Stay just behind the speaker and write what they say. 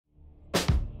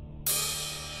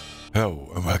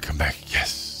Hello and welcome back.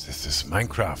 Yes, this is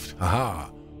Minecraft. Haha.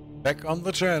 Back on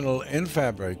the channel in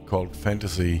Fabric called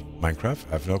Fantasy Minecraft.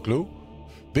 I have no clue.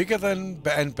 Bigger than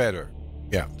and better.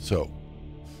 Yeah, so.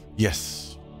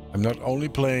 Yes. I'm not only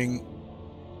playing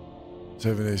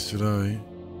 7 Days to Die.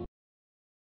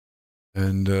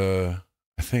 And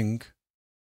I think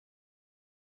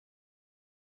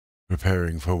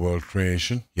preparing for world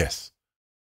creation. Yes.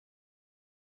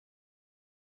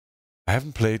 I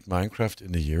haven't played Minecraft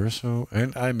in a year or so,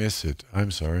 and I miss it.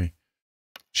 I'm sorry.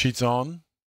 Sheets on.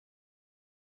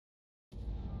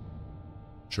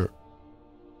 Sure.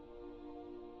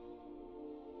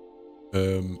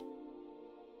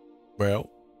 Well,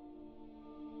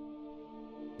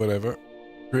 whatever.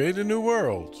 Create a new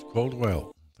world. Called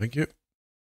well. Thank you.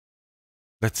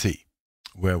 Let's see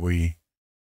where we're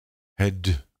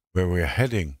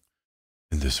heading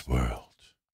in this world.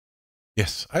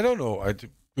 Yes, I don't know. I do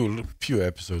a few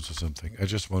episodes or something. I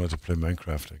just wanted to play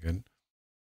Minecraft again.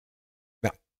 Now,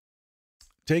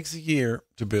 it takes a year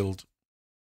to build.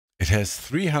 It has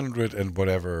 300 and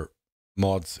whatever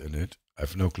mods in it. I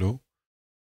have no clue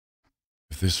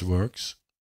if this works.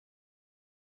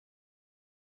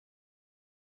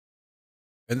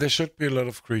 And there should be a lot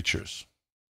of creatures.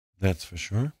 That's for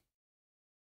sure.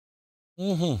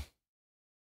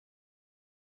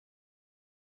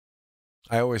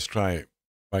 I always try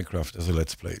Minecraft as a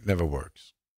Let's Play. It never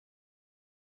works.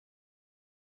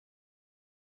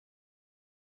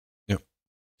 Yep.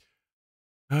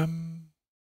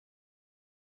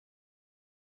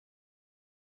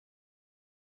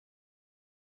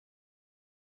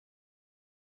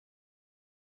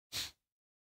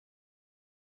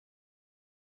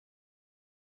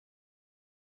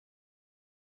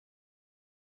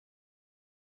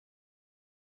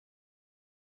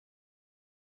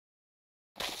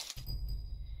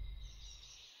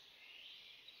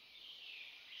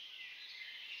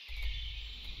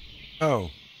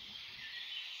 Oh.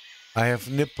 I have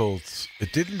nipples.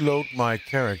 It didn't load my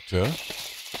character.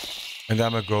 And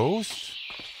I'm a ghost?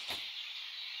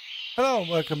 Hello,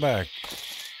 welcome back.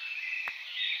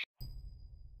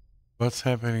 What's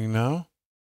happening now?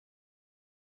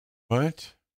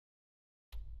 What?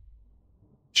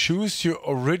 Choose your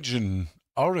origin.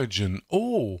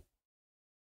 Oh.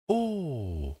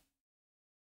 Oh.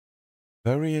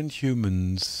 Variant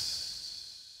humans.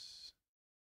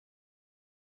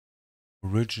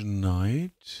 Origin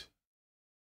knight.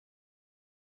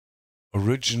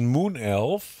 Origin moon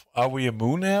elf. Are we a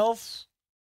moon elf?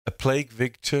 A plague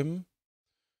victim.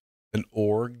 An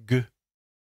org.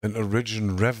 An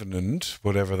origin revenant.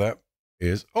 Whatever that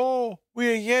is. Oh,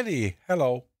 we're a yeti.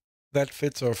 Hello. That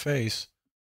fits our face.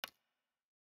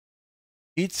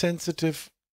 Heat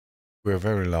sensitive. We're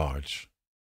very large.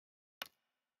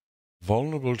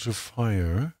 Vulnerable to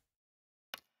fire.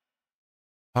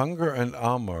 Hunger and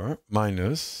armor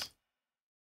minus.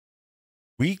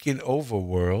 Weak in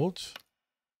overworld.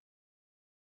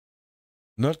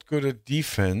 Not good at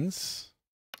defense.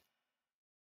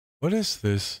 What is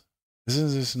this?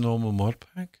 Isn't this a normal mod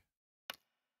pack?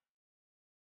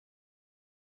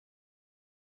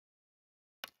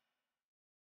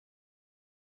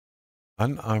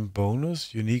 Unarmed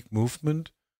bonus, unique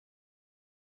movement.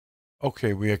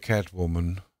 Okay, we are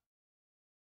Catwoman.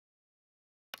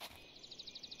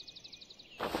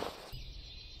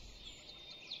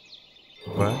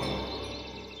 What?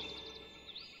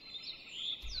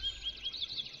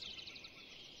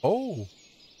 Oh.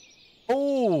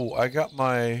 Oh, I got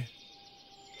my...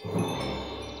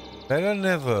 Better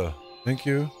never. Thank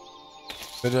you.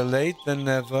 Better late than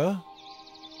never.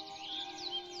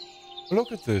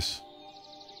 Look at this.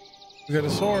 We got a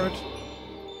sword.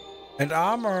 And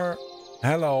armor.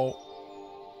 Hello.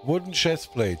 Wooden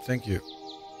chest plate. Thank you.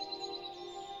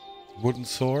 Wooden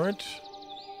sword.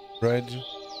 Red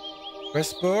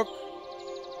quest book.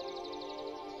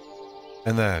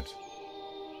 And that.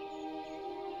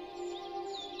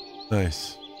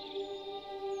 Nice.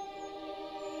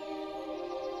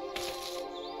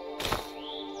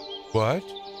 What?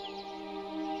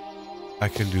 I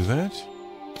can do that?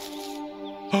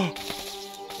 Oh!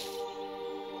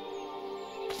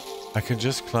 I can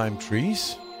just climb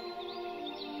trees?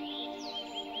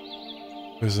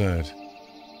 What's that?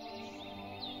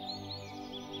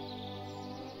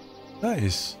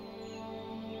 Nice.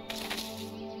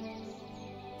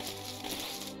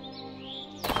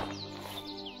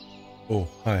 Oh,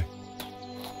 hi.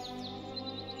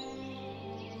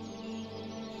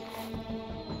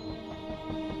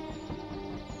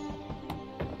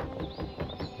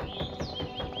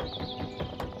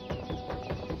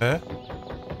 Huh?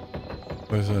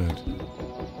 What is that?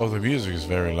 Oh, the music is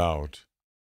very loud.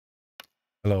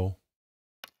 Hello.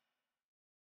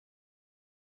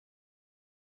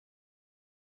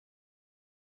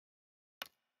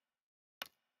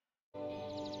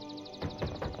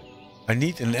 I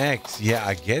need an axe. Yeah,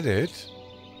 I get it.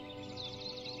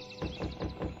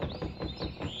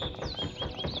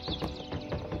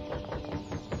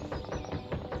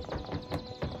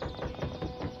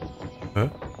 Huh?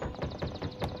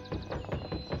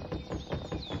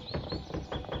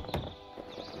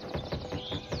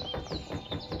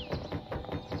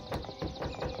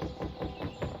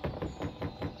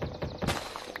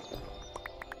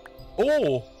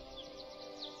 Oh!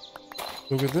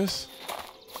 Look at this.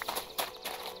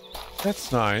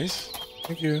 That's nice.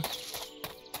 Thank you.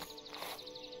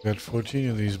 Got 14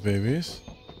 of these babies.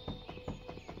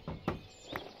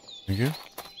 Thank you.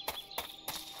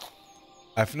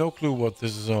 I have no clue what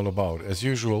this is all about. As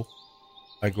usual,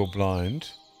 I go blind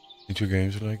into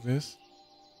games like this.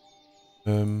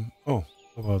 Oh, how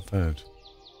about that?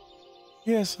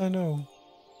 Yes, I know.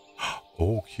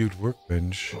 Oh, cute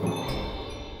workbench.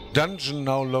 Dungeon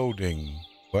now loading.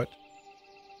 What?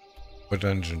 What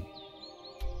dungeon?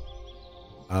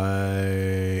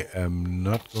 I am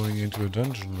not going into a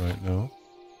dungeon right now.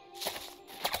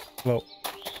 Hello.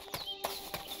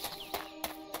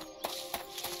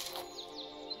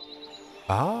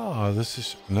 Ah, this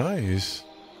is nice.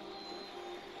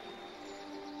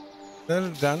 Is that a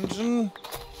dungeon?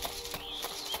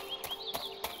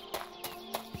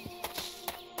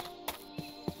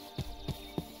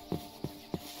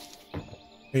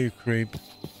 Hey, you creep.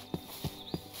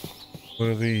 What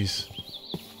are these?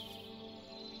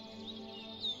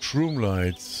 Shroom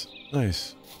lights.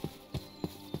 Nice.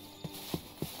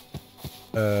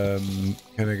 Can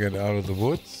I get out of the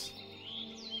woods?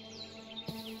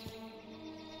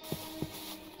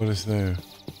 What is there?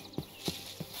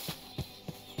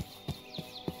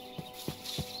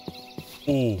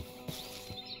 Oh.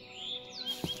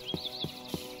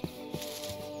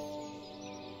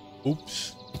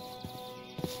 Oops.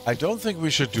 I don't think we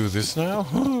should do this now.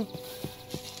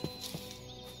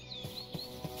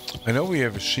 I know we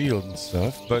have a shield and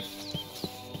stuff, but...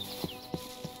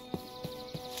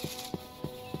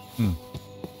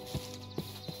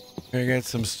 Can I get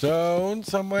some stone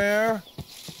somewhere?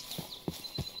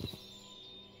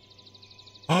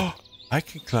 Oh, I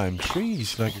can climb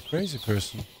trees like a crazy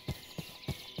person.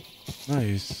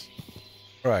 Nice.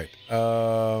 Right.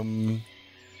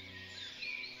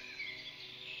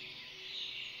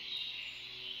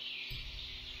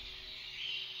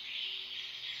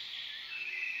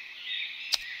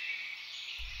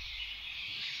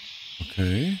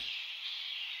 Okay.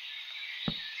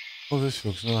 Oh, this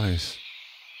looks nice.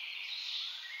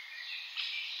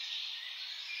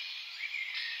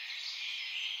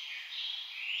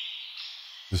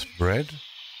 This bread?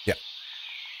 Yeah.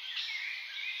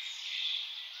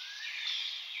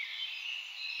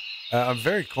 I'm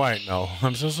very quiet now.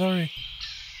 I'm so sorry.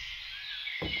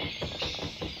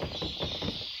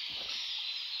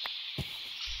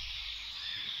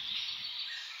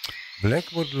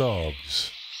 Blackwood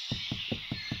logs.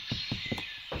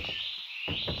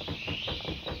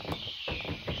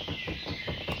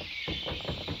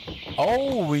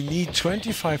 Oh, we need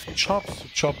 25 chops to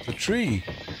chop the tree.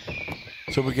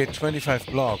 So we get 25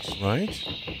 blocks, right?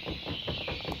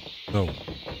 No.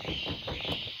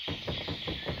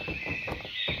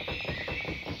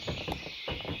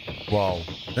 Wow,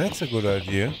 that's a good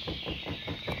idea.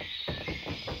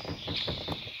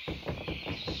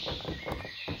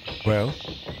 Well,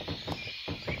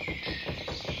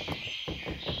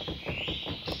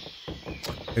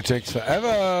 it takes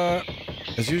forever,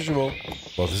 as usual.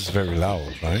 Well, this is very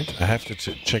loud, right? I have to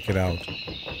check it out.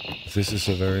 This is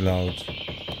a very loud.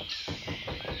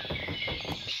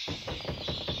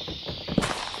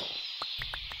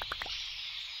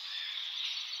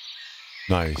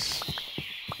 Nice.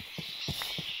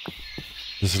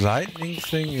 This lightning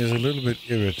thing is a little bit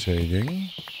irritating.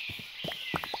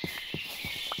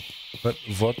 But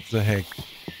what the heck?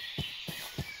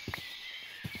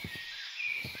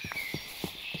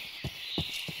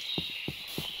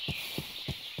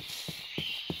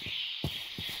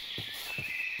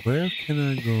 Where can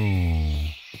I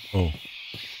go? Oh.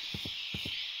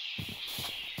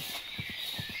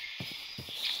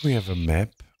 We have a map.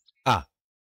 Ah.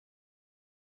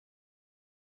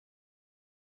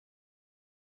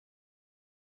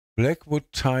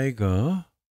 Blackwood Tiger.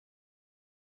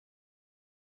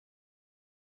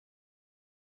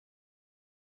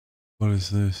 What is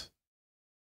this?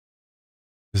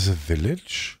 This is a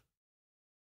village?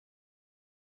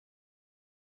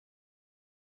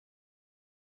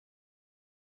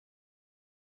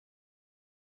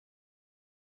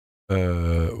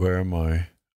 Where am I?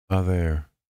 Ah, there.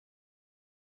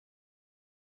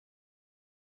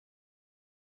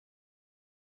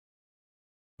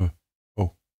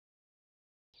 Oh.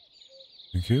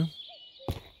 Thank you.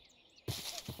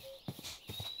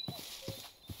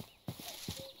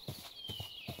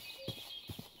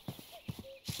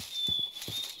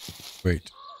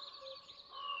 Wait.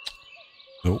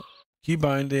 No. Key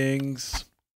bindings.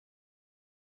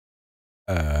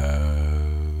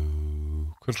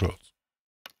 Controls.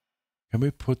 Can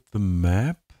we put the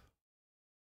map?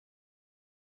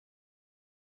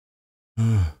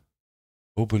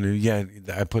 Open it. Yeah,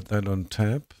 I put that on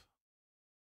tab.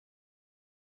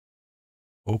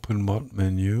 Open mod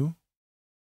menu.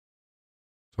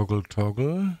 Toggle,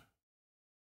 toggle.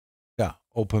 Yeah,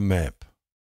 open map.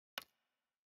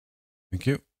 Thank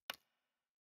you.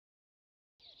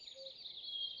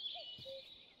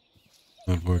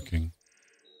 Not working.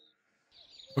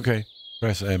 Okay,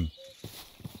 press M.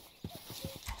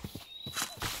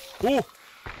 Oh!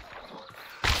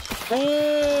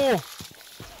 Oh!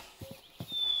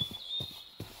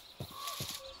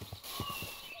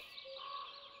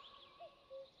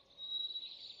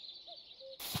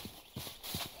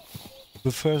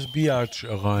 The first biatch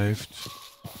arrived.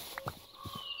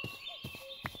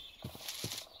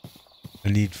 I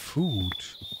need food.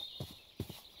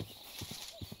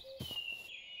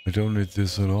 I don't need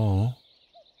this at all.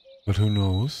 But who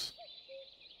knows?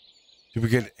 Did we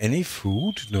get any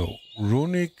food? No.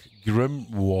 Runic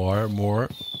Grimoire more.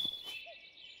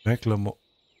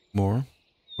 More.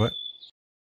 What?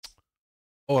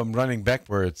 Oh, I'm running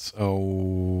backwards. Oh.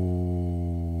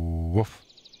 Woof.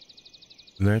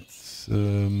 Let's,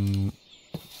 no.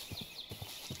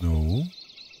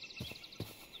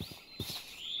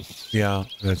 Yeah,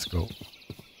 let's go.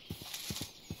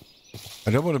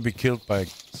 I don't want to be killed by a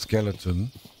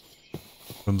skeleton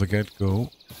from the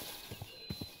get-go.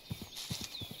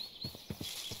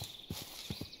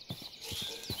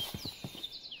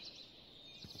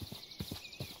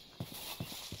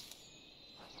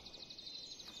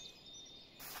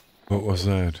 What was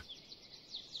that?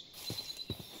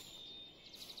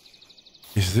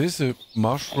 Is this a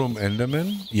mushroom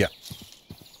enderman? Yeah.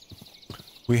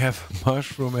 We have a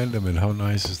mushroom enderman. How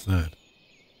nice is that?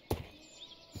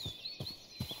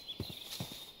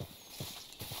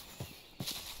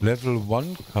 Level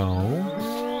 1 cow.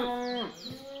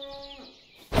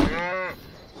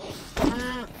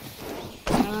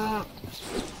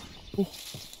 Oh.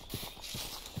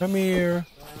 Come here.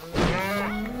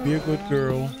 Be a good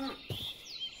girl.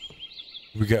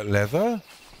 We got leather?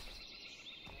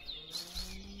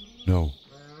 No.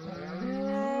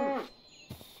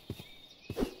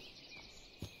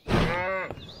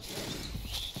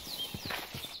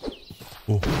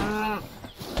 Oh.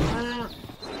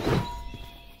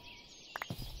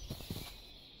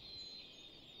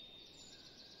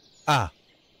 Ah.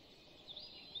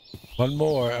 One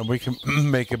more and we can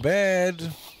make a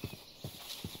bed.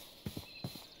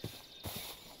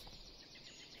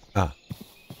 Ah.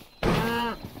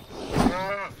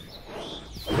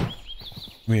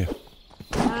 Come here.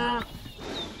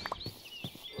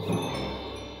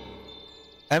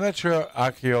 Amateur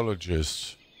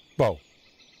archaeologist. Wow.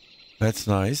 That's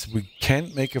nice. We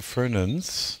can't make a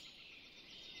furnace.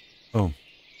 Oh.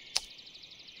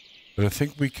 But I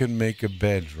think we can make a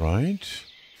bed, right?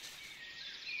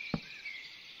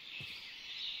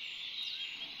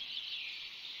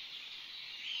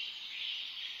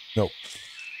 No.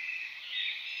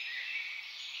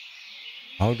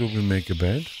 How do we make a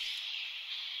bed?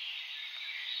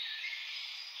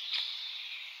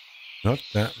 Not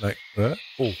that, like that.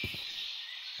 Oh.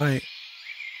 Hi.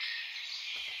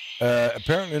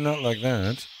 Apparently not like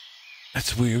that.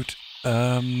 That's weird.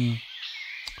 Don't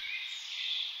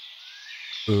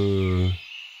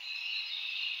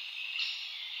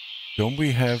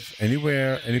we have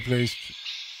anywhere, any place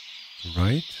to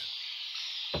write?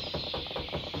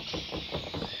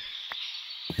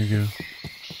 Here you go.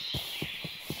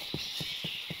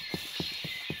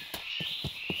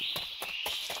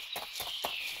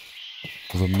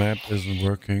 The map isn't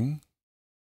working.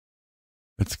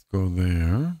 Let's go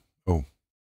there. Oh.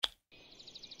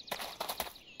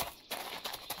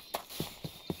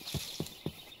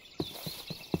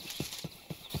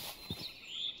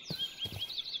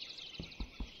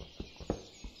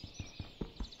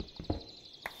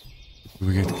 Do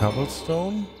we get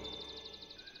cobblestone?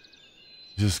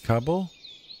 Just cobble?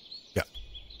 Yeah.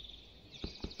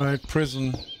 Alright,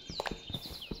 prison.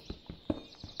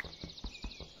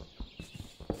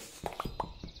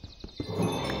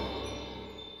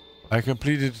 I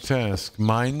completed the task.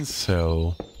 Mine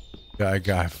cell. I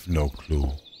have no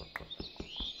clue.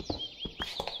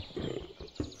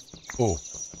 Oh.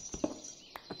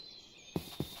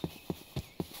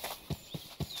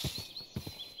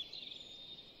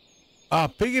 Ah,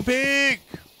 piggy pig!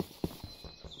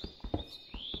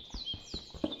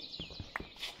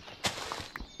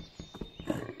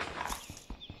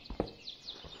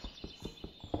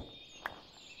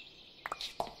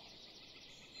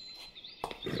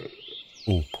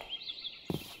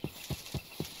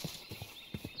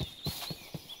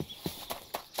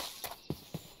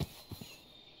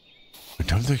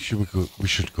 don't think we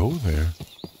should go there.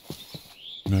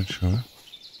 I'm not sure.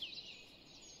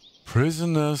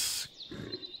 Prisoners.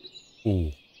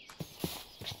 Oh.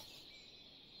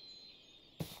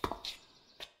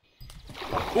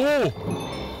 Oh!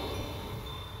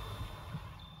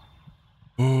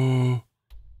 Oh.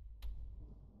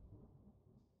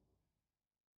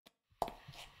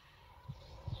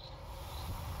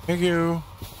 Thank you.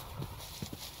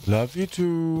 Love you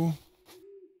too.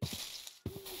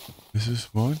 This is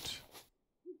what?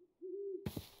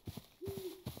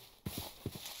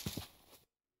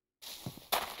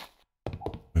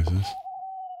 What is this?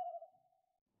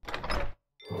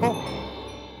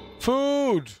 Oh!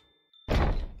 Food!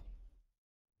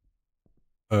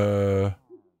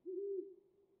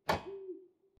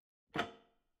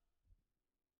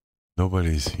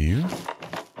 Nobody's here?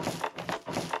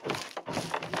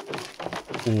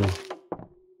 Oh.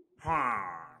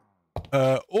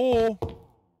 Oh!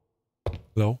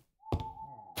 Hello?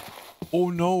 Oh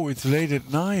no, it's late at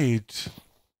night.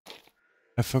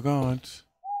 I forgot.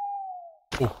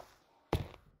 Oh.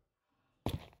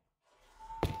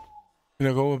 Can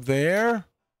I go up there?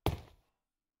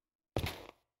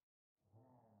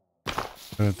 I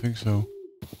don't think so.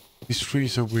 These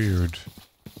trees are weird.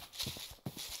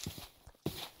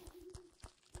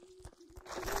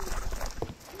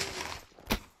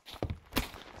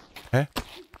 Huh?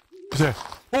 What's that?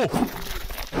 Oh!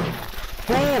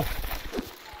 Oh!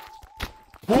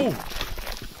 Oh!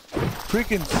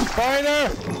 Freaking spider!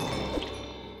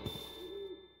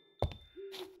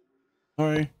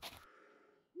 Sorry.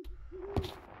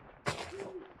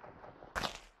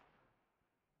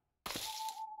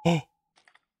 Oh!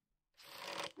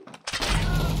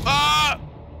 Ah!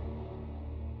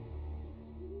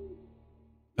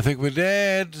 I think we're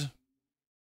dead.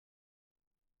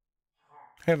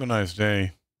 Have a nice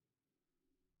day.